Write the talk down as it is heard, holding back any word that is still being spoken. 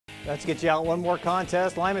Let's get you out one more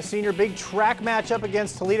contest. Lima Senior big track matchup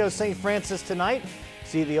against Toledo St. Francis tonight.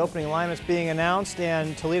 See the opening lineups being announced,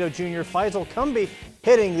 and Toledo Junior Faisal Cumby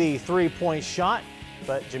hitting the three-point shot.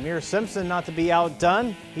 But Jameer Simpson not to be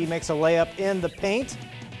outdone. He makes a layup in the paint.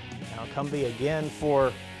 Now Cumby again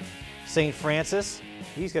for St. Francis.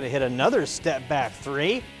 He's going to hit another step back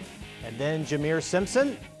three. And then Jameer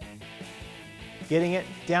Simpson getting it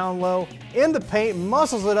down low in the paint,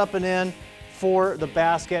 muscles it up and in for the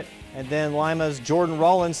basket. And then Lima's Jordan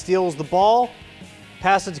Rollins steals the ball,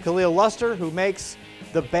 passes to Khalil Luster, who makes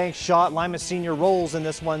the bank shot. Lima Senior rolls in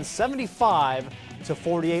this one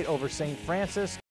 75-48 over St. Francis.